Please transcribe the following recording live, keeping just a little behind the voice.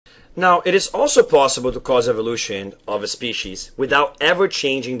Now, it is also possible to cause evolution of a species without ever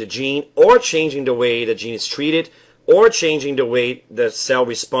changing the gene or changing the way the gene is treated or changing the way the cell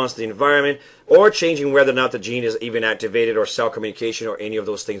responds to the environment or changing whether or not the gene is even activated or cell communication or any of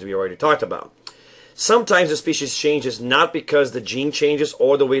those things we already talked about. Sometimes the species changes not because the gene changes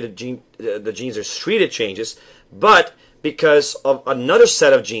or the way the genes are treated changes, but because of another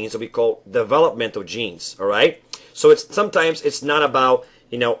set of genes that we call developmental genes. All right. So sometimes it's not about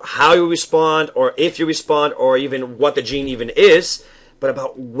how you respond or if you respond or even what the gene even is, but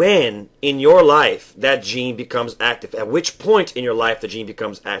about when in your life that gene becomes active. At which point in your life the gene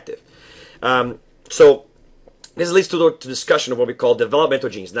becomes active. So this leads to the discussion of what we call developmental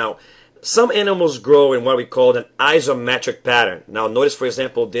genes. Now, some animals grow in what we call an isometric pattern. Now, notice, for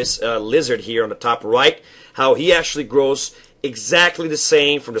example, this lizard here on the top right, how he actually grows exactly the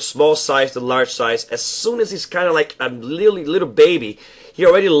same from the small size to the large size. As soon as he's kind of like a little baby, he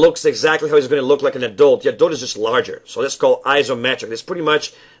already looks exactly how he's going to look like an adult. The adult is just larger. So that's called isometric. It's pretty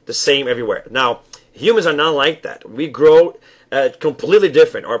much the same everywhere. Now, humans are not like that. We grow completely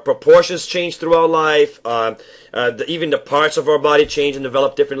different. Our proportions change throughout life. Even the parts of our body change and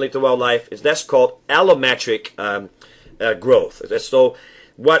develop differently throughout life. That's called allometric growth. So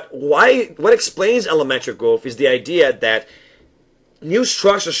what explains allometric growth is the idea that new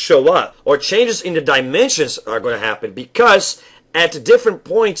structures show up or changes in the dimensions are going to happen because at different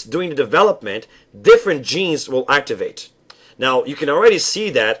points during the development, different genes will activate. Now, you can already see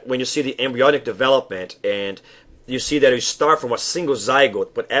that when you see the embryonic development, and you see that you start from a single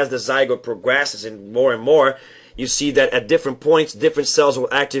zygote, but as the zygote progresses and more, you see that at different points, different cells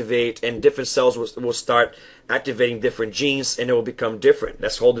will activate, and different cells will start activating different genes, and it will become different.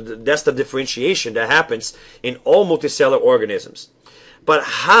 That's the differentiation that happens in all multicellular organisms. But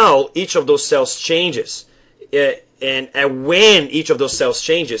how each of those cells changes, and when each of those cells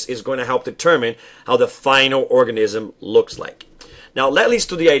changes is going to help determine how the final organism looks like. Now, that leads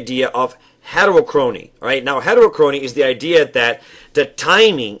to the idea of heterochrony. All right? Now, heterochrony is the idea that the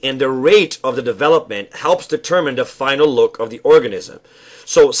timing and the rate of the development helps determine the final look of the organism.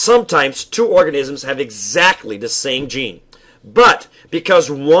 So sometimes two organisms have exactly the same gene, but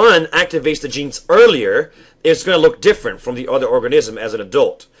because one activates the genes earlier, it's going to look different from the other organism as an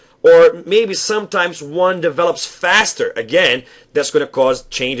adult. Or maybe sometimes one develops faster. Again, that's going to cause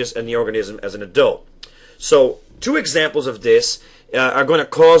changes in the organism as an adult. So two examples of this are going to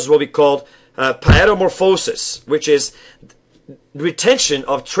cause what we call paedomorphosis, which is retention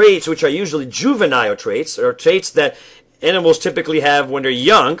of traits which are usually juvenile traits, or traits that animals typically have when they're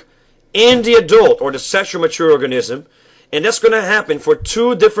young, in the adult or the sexually mature organism. And that's going to happen for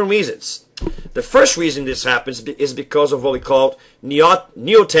two different reasons. The first reason this happens is because of what we call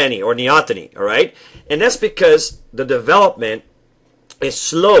neoteny or neoteny, all right? And that's because the development is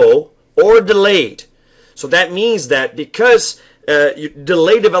slow or delayed. So that means that because you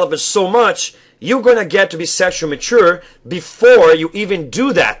delay development so much, you're going to get to be sexually mature before you even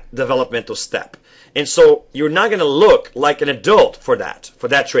do that developmental step. And so you're not going to look like an adult for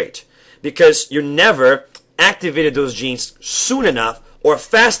that trait, because you never activated those genes soon enough or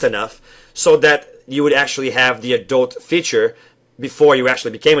fast enough so that you would actually have the adult feature before you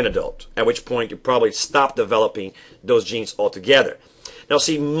actually became an adult, at which point you probably stopped developing those genes altogether. Now,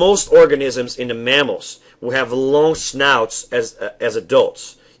 see, most organisms in the mammals will have long snouts as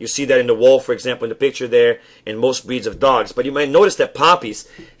adults. You see that in the wolf, for example, in the picture there, in most breeds of dogs. But you might notice that puppies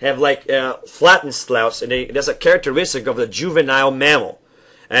have like flattened snouts, and that's a characteristic of the juvenile mammal.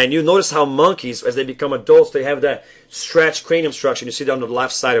 And you notice how monkeys, as they become adults, they have that stretched cranium structure. You see that on the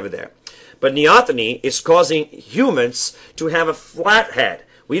left side over there. But neoteny is causing humans to have a flat head.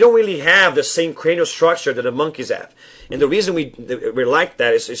 We don't really have the same cranial structure that the monkeys have. And the reason we're like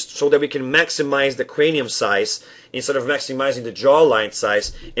that is so that we can maximize the cranium size instead of maximizing the jawline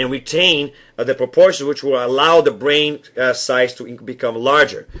size, and retain the proportion which will allow the brain size to become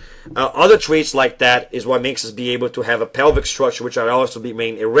larger. Other traits like that is what makes us be able to have a pelvic structure which allows us to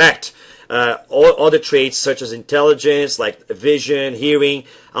remain erect. All other traits such as intelligence, like vision, hearing,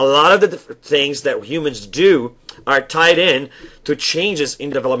 a lot of the things that humans do are tied in to changes in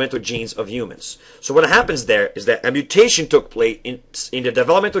the developmental genes of humans. So what happens there is that a mutation took place in the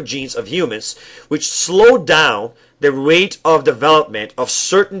developmental genes of humans, which slowed down the rate of development of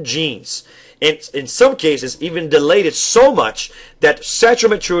certain genes, and in some cases even delayed it so much that sexual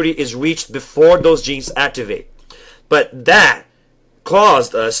maturity is reached before those genes activate. But that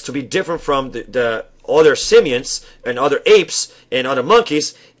caused us to be different from the other simians and other apes and other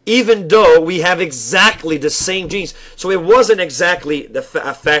monkeys, even though we have exactly the same genes. So it wasn't exactly the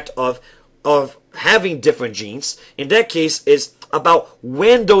effect of having different genes. In that case, is about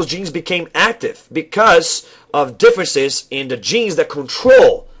when those genes became active because of differences in the genes that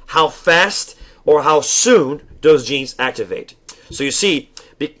control how fast or how soon those genes activate. So you see,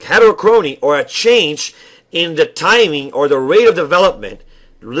 heterochrony, or a change in the timing or the rate of development,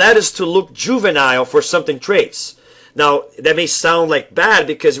 led us to look juvenile for something traits. Now, that may sound like bad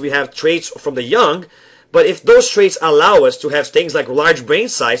because we have traits from the young, but if those traits allow us to have things like large brain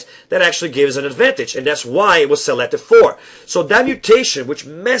size, that actually gives an advantage, and that's why it was selected for. So that mutation, which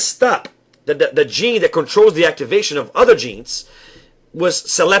messed up the gene that controls the activation of other genes,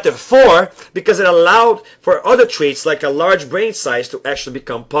 was selected for because it allowed for other traits like a large brain size to actually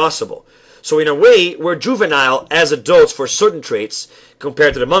become possible. So in a way, we're juvenile as adults for certain traits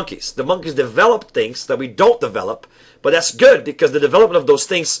compared to the monkeys. The monkeys develop things that we don't develop, but that's good because the development of those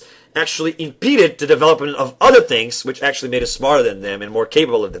things actually impeded the development of other things, which actually made us smarter than them and more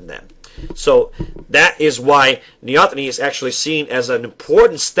capable than them. So that is why neoteny is actually seen as an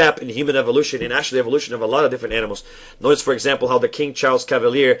important step in human evolution and actually evolution of a lot of different animals. Notice, for example, how the King Charles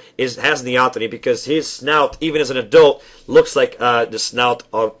Cavalier has neoteny because his snout, even as an adult, looks like the snout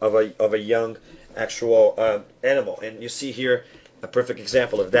of a young actual animal. And you see here a perfect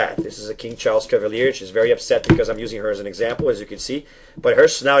example of that. This is a King Charles Cavalier. She's very upset because I'm using her as an example, as you can see. But her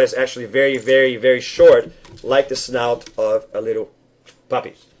snout is actually very, very, very short, like the snout of a little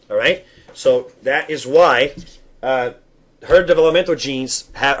puppy. All right? So that is why her developmental genes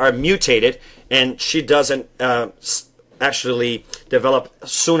are mutated, and she doesn't actually develop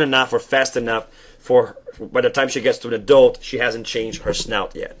soon enough or fast enough for by the time she gets to an adult, she hasn't changed her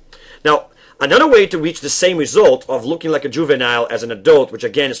snout yet. Now, another way to reach the same result of looking like a juvenile as an adult, which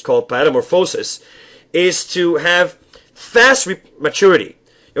again is called paedomorphosis, is to have fast maturity.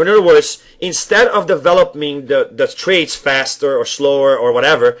 In other words, instead of developing the traits faster or slower or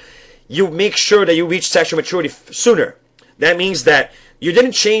whatever, you make sure that you reach sexual maturity sooner. That means that you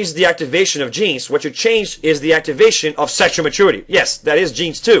didn't change the activation of genes. What you changed is the activation of sexual maturity. Yes, that is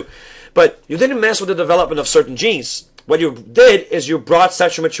genes too. But you didn't mess with the development of certain genes. What you did is you brought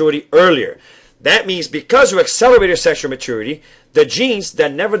sexual maturity earlier. That means because you accelerated sexual maturity, the genes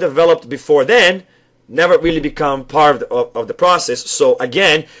that never developed before then never really become part of the process. So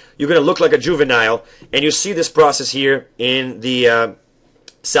again, you're going to look like a juvenile. And you see this process here in the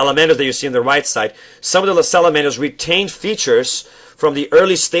salamanders that you see on the right side. Some of the salamanders retain features from the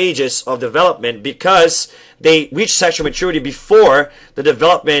early stages of development because they reach sexual maturity before the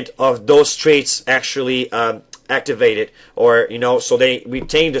development of those traits actually activated, or so they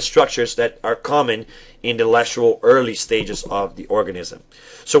retain the structures that are common in the actual early stages of the organism.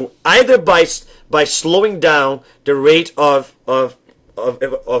 So either by slowing down the rate of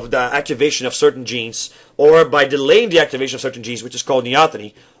the activation of certain genes, or by delaying the activation of certain genes, which is called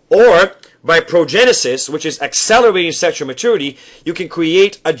neoteny, or by progenesis, which is accelerating sexual maturity, you can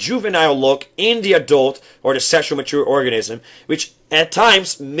create a juvenile look in the adult or the sexual mature organism, which at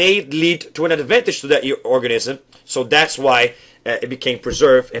times may lead to an advantage to that organism. So that's why it became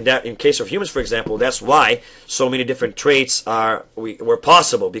preserved, and that in case of humans, for example, that's why so many different traits were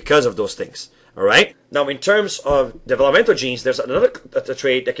possible because of those things. All right. Now, in terms of developmental genes, there's another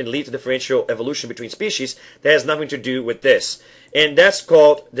trait that can lead to differential evolution between species that has nothing to do with this, and that's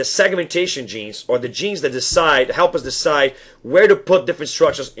called the segmentation genes, or the genes that help us decide where to put different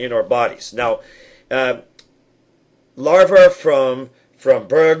structures in our bodies. Now, larvae from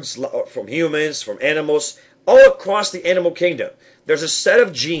birds, from humans, from animals, all across the animal kingdom, there's a set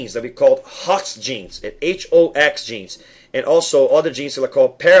of genes that we call Hox genes, H-O-X genes, and also other genes that are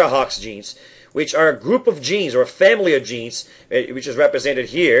called para-Hox genes, which are a group of genes or a family of genes, which is represented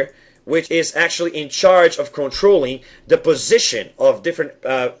here, which is actually in charge of controlling the position of different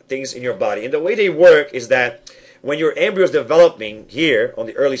things in your body. And the way they work is that when your embryo is developing here on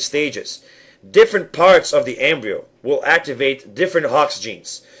the early stages, different parts of the embryo will activate different Hox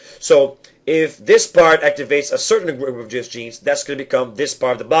genes. So if this part activates a certain group of genes, that's going to become this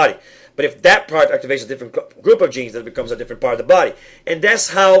part of the body. But if that part activates a different group of genes, that becomes a different part of the body. And that's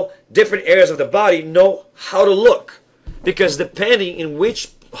how different areas of the body know how to look. Because depending in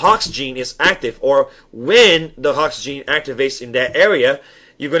which Hox gene is active, or when the Hox gene activates in that area,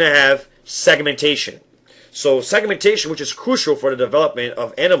 you're going to have segmentation. So segmentation, which is crucial for the development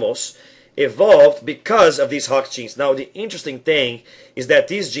of animals, evolved because of these Hox genes. Now, the interesting thing is that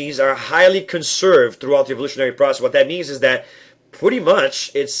these genes are highly conserved throughout the evolutionary process. What that means is that pretty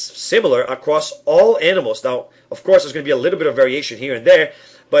much it's similar across all animals. Now, of course, there's going to be a little bit of variation here and there,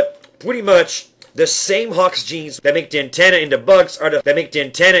 but pretty much the same Hox genes that make the antenna in the bugs are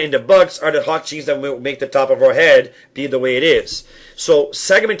the Hox genes that will make the top of our head be the way it is. So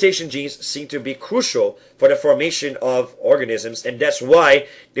segmentation genes seem to be crucial for the formation of organisms, and that's why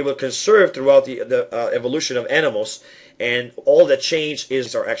they will conserve throughout the evolution of animals, and all the change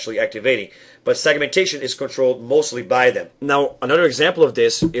are actually activating. But segmentation is controlled mostly by them. Now, another example of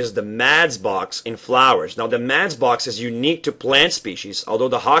this is the MADS box in flowers. Now, the MADS box is unique to plant species, although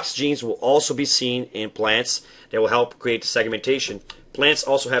the Hox genes will also be seen in plants that will help create segmentation. Plants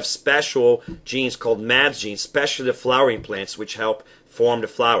also have special genes called MADS genes, especially the flowering plants, which help form the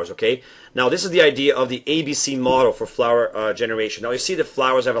flowers, okay? Now, this is the idea of the ABC model for flower generation. Now, you see the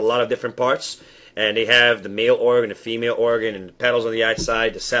flowers have a lot of different parts, and they have the male organ, the female organ, and the petals on the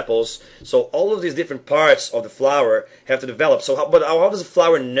outside, the sepals. So all of these different parts of the flower have to develop. So, how does the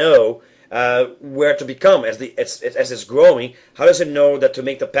flower know where to become as it's growing? How does it know that to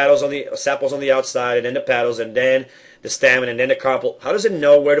make the petals on the sepals on the outside, and then the petals, and then the stamen, and then the carpel? How does it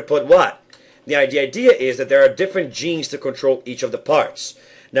know where to put what? The idea is that there are different genes to control each of the parts.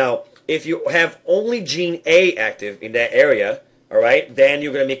 Now, if you have only gene A active in that area, all right, then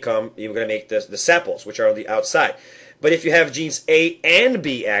you're going to make the sepals, which are on the outside. But if you have genes A and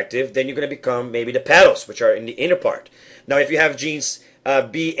B active, then you're going to become maybe the petals, which are in the inner part. Now, if you have genes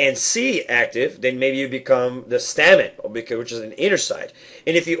B and C active, then maybe you become the stamen, which is in the inner side.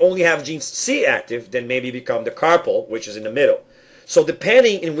 And if you only have genes C active, then maybe you become the carpel, which is in the middle. So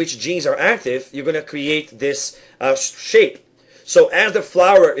depending in which genes are active, you're going to create this shape. So as the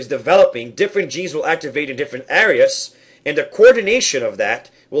flower is developing, different genes will activate in different areas, and the coordination of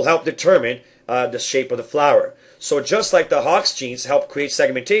that will help determine the shape of the flower. So just like the Hox genes help create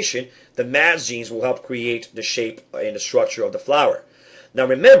segmentation, the MADS genes will help create the shape and the structure of the flower. Now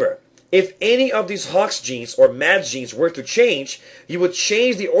remember, if any of these Hox genes or MADS genes were to change, you would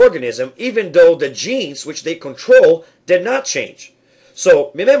change the organism even though the genes which they control did not change.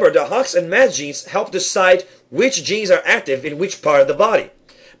 So remember, the Hox and MADS genes help decide which genes are active in which part of the body.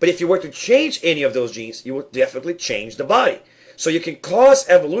 But if you were to change any of those genes, you would definitely change the body. So you can cause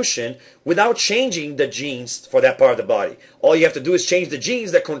evolution without changing the genes for that part of the body. All you have to do is change the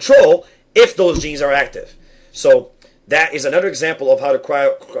genes that control if those genes are active. So that is another example of how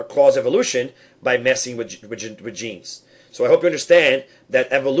to cause evolution by messing with genes. So I hope you understand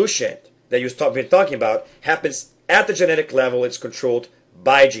that evolution that you've been talking about happens at the genetic level. It's controlled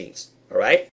by genes. All right?